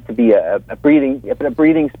 it's meant to be a breathing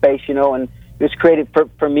space, and it was created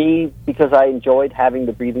for me because I enjoyed having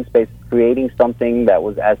the breathing space, creating something that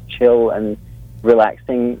was as chill and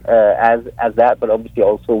relaxing as that, but obviously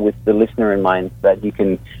also with the listener in mind, that you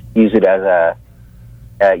can use it as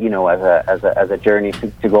a journey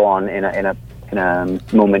to go on in a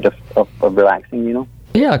moment of relaxing,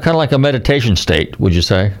 Yeah, kind of like a meditation state, would you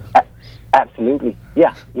say? Absolutely.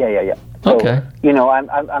 Yeah. So, okay.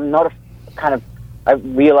 I'm not I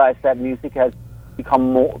realize that music has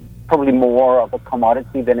become probably more of a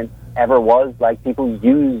commodity than it ever was. Like, people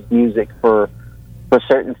use music for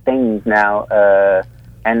certain things now,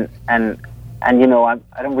 and I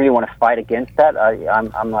don't really want to fight against that.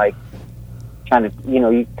 I'm like trying to,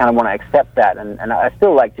 you kind of want to accept that, and I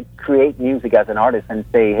still like to create music as an artist and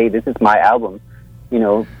say, hey, this is my album.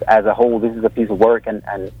 As a whole, this is a piece of work, and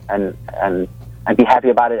be happy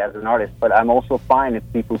about it as an artist. But I'm also fine if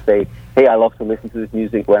people say, hey, I love to listen to this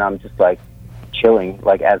music when I'm just like chilling,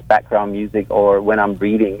 like as background music, or when I'm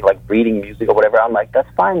reading music or whatever. I'm like, that's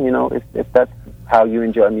fine, if that's how you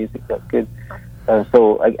enjoy music, that's good.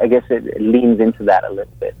 So I guess it leans into that a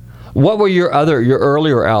little bit. What were your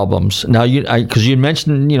earlier albums? Now, because you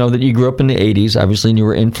mentioned, that you grew up in the 80s, obviously, and you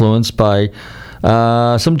were influenced by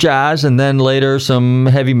some jazz, and then later some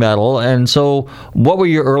heavy metal. And so, what were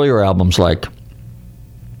your earlier albums like?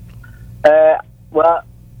 Well,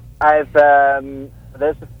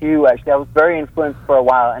 there's a few actually. I was very influenced for a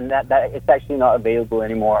while, and that it's actually not available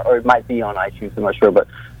anymore, or it might be on iTunes. I'm not sure, but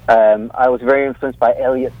I was very influenced by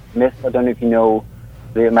Elliott Smith. I don't know if you know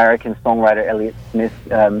the American songwriter Elliott Smith.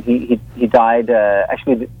 He died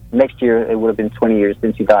actually next year. It would have been 20 years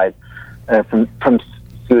since he died from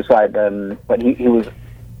suicide, but he was a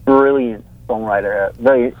brilliant songwriter,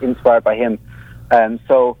 very inspired by him.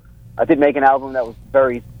 So I did make an album that was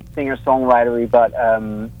very singer-songwritery, but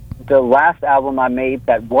the last album I made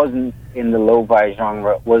that wasn't in the lo-fi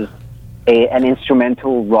genre was an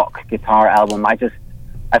instrumental rock guitar album. I sort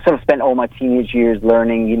of spent all my teenage years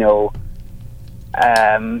learning,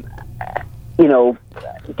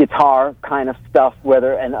 guitar kind of stuff,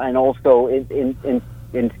 and also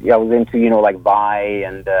I was into like Vai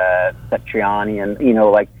and Satriani,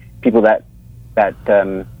 and like people that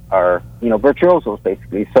are virtuosos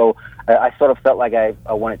basically. So I sort of felt like I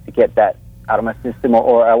wanted to get that out of my system,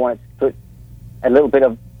 or I wanted to put a little bit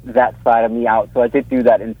of that side of me out. So I did do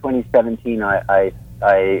that in 2017. I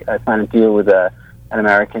signed a deal with an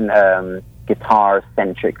American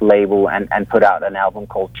guitar-centric label and put out an album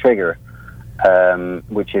called Trigger,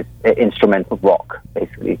 which is instrumental rock,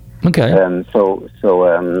 basically. Okay.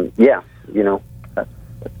 Yeah, that's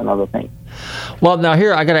another thing. Well, now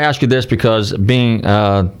here I got to ask you this, because being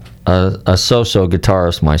a so-so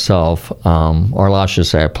guitarist myself, or let's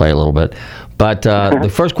just say I play a little bit. But the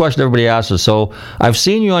first question everybody asks is, so I've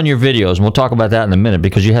seen you on your videos, and we'll talk about that in a minute,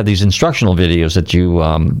 because you have these instructional videos that you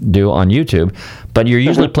do on YouTube, but you're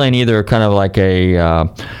usually playing either kind of like a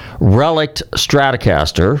Relic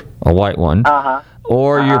Stratocaster, a white one,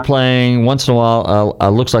 or you're playing once in a while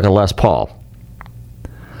looks like a Les Paul.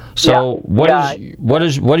 So what are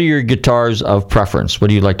your guitars of preference? What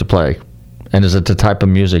do you like to play? And is it the type of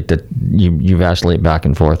music that you vacillate back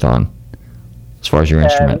and forth on? as far as your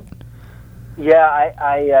instrument? Yeah,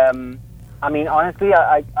 I mean, honestly,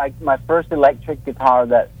 I my first electric guitar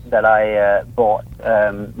that I bought,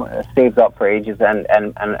 saved up for ages, and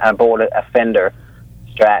I bought a Fender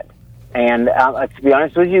Strat. And to be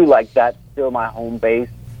honest with you, like, that's still my home base.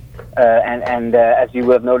 And as you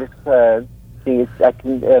will have noticed, I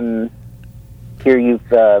can hear you've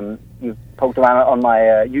poked around on my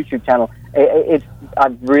YouTube channel. I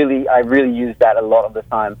really use that a lot of the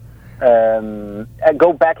time. I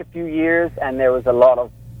go back a few years, and there was a lot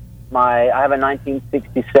of I have a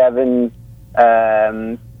 1967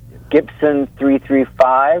 Gibson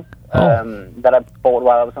 335 that I bought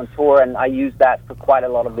while I was on tour, and I used that for quite a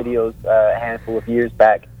lot of videos a handful of years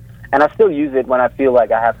back. And I still use it when I feel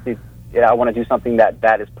like I have to, I want to do something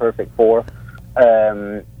that is perfect for.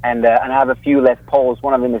 And I have a few Les Pauls.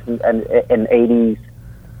 One of them is an 80s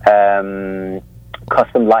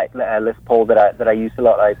custom light Les Paul that I use a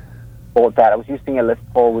lot. I bought that. I was using a Les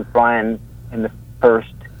Paul with Brian in the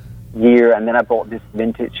first year, and then I bought this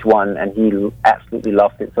vintage one, and he absolutely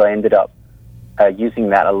loved it. So I ended up using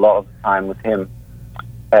that a lot of the time with him.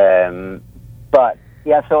 But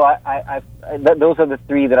yeah, so those are the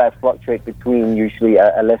three that I fluctuate between usually: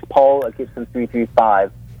 a Les Paul, a Gibson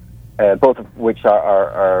 335, both of which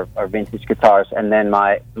are vintage guitars, and then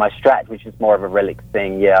my Strat, which is more of a relic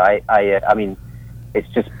thing. Yeah, I mean, it's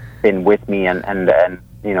just been with me, and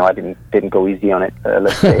you know, I didn't go easy on it.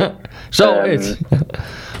 Let's say. So it's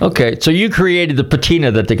okay. So you created the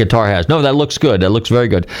patina that the guitar has. No, that looks good. That looks very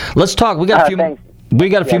good. Let's talk. We got a few. Thanks. We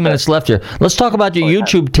got a few minutes left here. Let's talk about your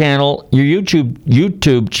YouTube channel,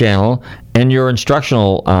 YouTube channel, and your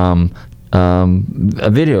instructional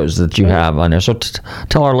videos that you have on there. So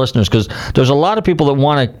tell our listeners, because there's a lot of people that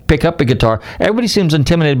want to pick up a guitar. Everybody seems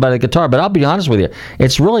intimidated by the guitar, but I'll be honest with you,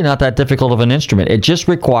 it's really not that difficult of an instrument. It just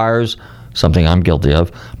requires something I'm guilty of: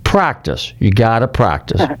 practice. You gotta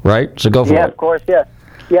practice, right? So go for it. Yeah, of course. Yeah.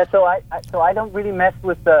 So I don't really mess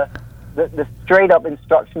with the straight up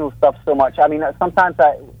instructional stuff so much. I mean, sometimes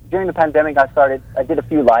during the pandemic I did a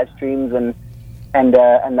few live streams and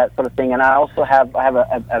that sort of thing, and I also have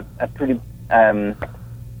a pretty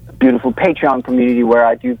beautiful Patreon community where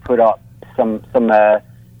I do put up some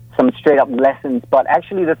straight up lessons. But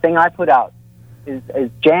actually, the thing I put out is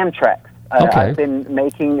jam tracks. Okay. I've been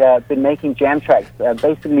making jam tracks.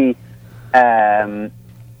 Basically,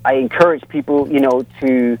 I encourage people, you know,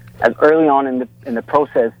 to as early on in the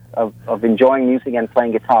process of enjoying music and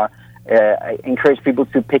playing guitar, I encourage people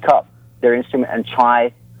to pick up their instrument and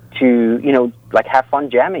try to, you know, like, have fun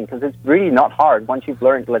jamming, because it's really not hard once you've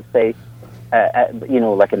learned, let's say, you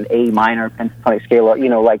know, like an A minor pentatonic scale, or, you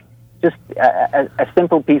know, like just a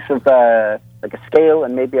simple piece of like a scale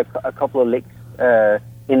and maybe a couple of licks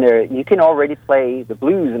in there. You can already play the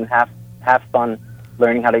blues and have fun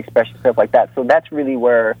learning how to express yourself like that. So that's really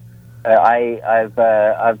where I've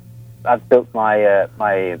built my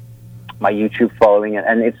my YouTube following,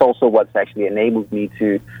 and it's also what's actually enabled me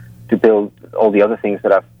to build all the other things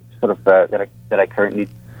that I've sort of that I currently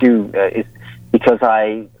do, is because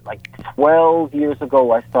I, like, 12 years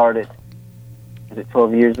ago I started. Is it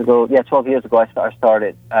 12 years ago? Yeah, 12 years ago I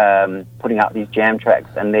started putting out these jam tracks,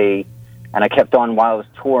 and I kept on while I was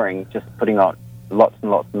touring, just putting out lots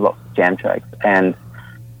and lots and lots of jam tracks. And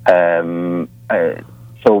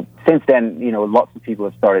so since then, you know, lots of people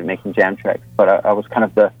have started making jam tracks, but I was kind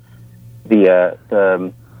of the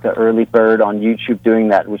early bird on YouTube doing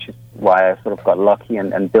that, which is why I sort of got lucky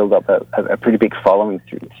and built up a pretty big following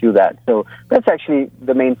through that. So that's actually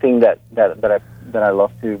the main thing that I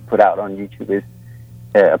love to put out on YouTube, is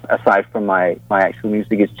aside from my actual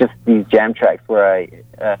music, is just these jam tracks where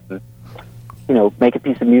I you know, make a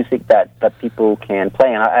piece of music that people can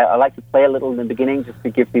play. And I like to play a little in the beginning, just to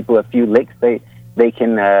give people a few licks they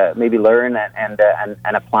can maybe learn and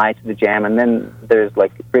apply to the jam. And then there's,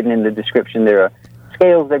 like, written in the description, there are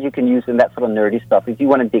scales that you can use and that sort of nerdy stuff if you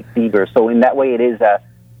want to dig deeper. So in that way, it is a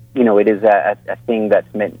thing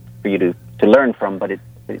that's meant for you to learn from, but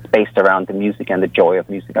it's based around the music and the joy of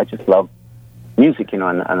music. I just love music, you know,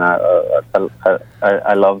 and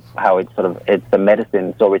I love how it's a medicine.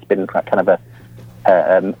 It's always been kind of a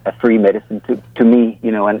free medicine to me,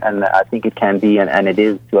 you know, and I think it can be, and it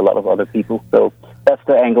is to a lot of other people. So that's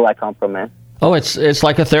the angle I come from, man. Oh, it's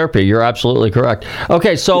like a therapy. You're absolutely correct.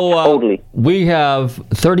 Okay, so totally. We have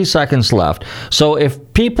 30 seconds left. So if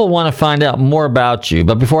people want to find out more about you,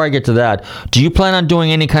 but before I get to that, do you plan on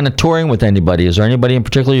doing any kind of touring with anybody? Is there anybody in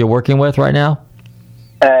particular you're working with right now?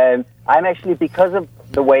 I'm actually, because of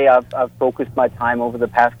the way I've focused my time over the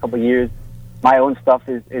past couple of years, my own stuff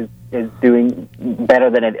is doing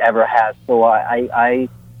better than it ever has. So I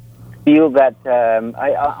feel that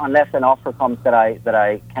unless an offer comes that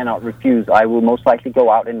I cannot refuse, I will most likely go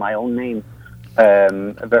out in my own name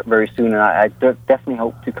very soon, and I definitely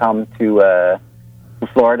hope to come to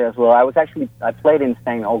Florida as well. I played in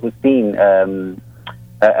St. Augustine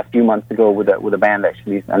a few months ago with a band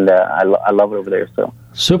actually, and I love it over there. So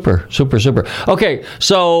super. Okay,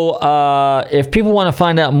 so if people want to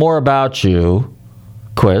find out more about you,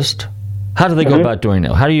 Quist, how do they go about doing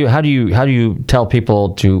that? How do you tell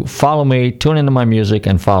people to follow me, tune into my music,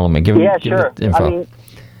 and follow me? Give sure. The info. I mean,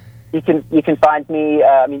 you can find me.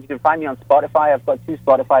 You can find me on Spotify. I've got 2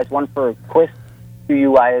 Spotifys. One for Quist,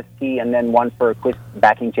 Quist, and then one for Quist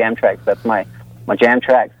backing jam tracks. That's my jam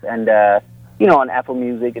tracks, and on Apple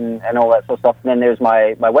Music and all that sort of stuff. And then there's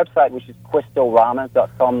my website, which is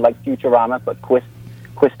quistorama.com, like Futurama, but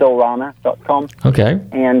quistorama.com. Okay.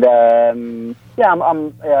 And I'm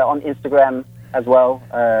on Instagram as well.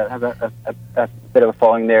 Have a bit of a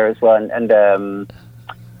following there as well. And those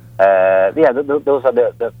are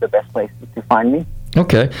the best places to find me.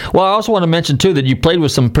 Okay. Well, I also want to mention, too, that you played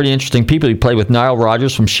with some pretty interesting people. You played with Nile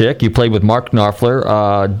Rodgers from Chic. You played with Mark Knopfler,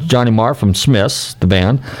 Johnny Marr from Smiths, the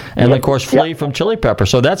band, and, of course, Flea from Chili Pepper.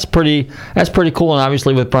 So that's pretty cool, and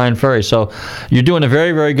obviously with Brian Ferry. So you're doing a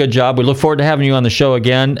very, very good job. We look forward to having you on the show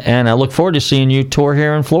again, and I look forward to seeing you tour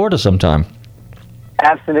here in Florida sometime.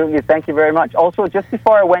 Absolutely. Thank you very much. Also, just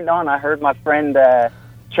before I went on, I heard my friend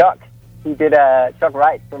Chuck. He did Chuck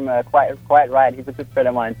Wright from Quiet Riot. He's a good friend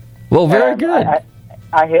of mine. Well, very good.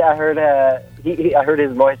 I heard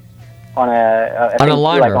his voice on a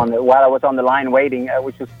liner while I was on the line waiting,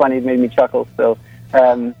 which was funny. It made me chuckle. So,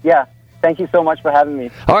 thank you so much for having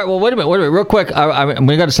me. All right. Well, wait a minute, real quick.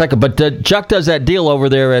 We got a second, but Chuck does that deal over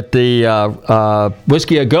there at the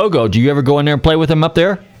Whiskey A Go Go. Do you ever go in there and play with him up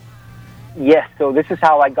there? Yes. So this is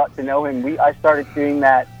how I got to know him. I started doing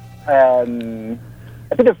that. I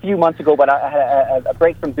did a few months ago, but I had a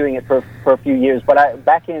break from doing it for a few years. But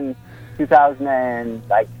back in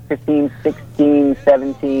 2015, 16,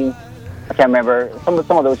 17, I can't remember, some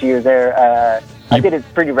of those years there, I did it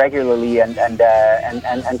pretty regularly and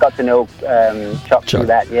got to know Chuck through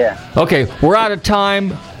that, yeah. Okay, we're out of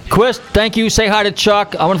time. Quist, thank you. Say hi to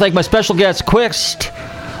Chuck. I want to thank my special guest, Quist,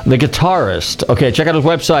 the guitarist. Okay, check out his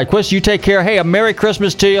website. Quist, you take care. Hey, a Merry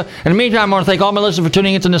Christmas to you. In the meantime, I want to thank all my listeners for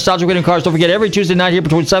tuning into Nostalgic Radio Cars. Don't forget, every Tuesday night here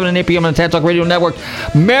between 7 and 8 p.m. on the Tan Talk Radio Network.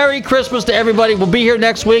 Merry Christmas to everybody. We'll be here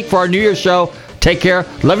next week for our New Year's show. Take care.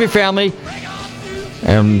 Love your family.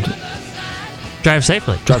 And drive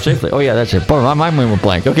safely. Drive safely. Oh, yeah, that's it. Boy, my mind went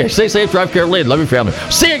blank. Okay, stay safe, drive carefully, and love your family.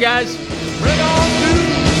 See you guys.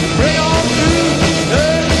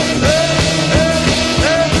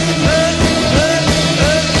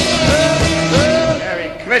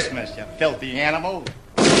 Christmas, you filthy animal.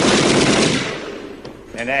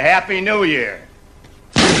 And a Happy New Year.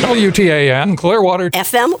 WTAN, Clearwater.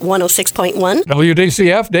 FM 106.1.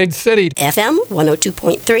 WDCF, Dade City. FM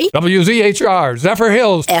 102.3. WZHR, Zephyr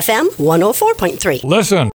Hills. FM 104.3. Listen.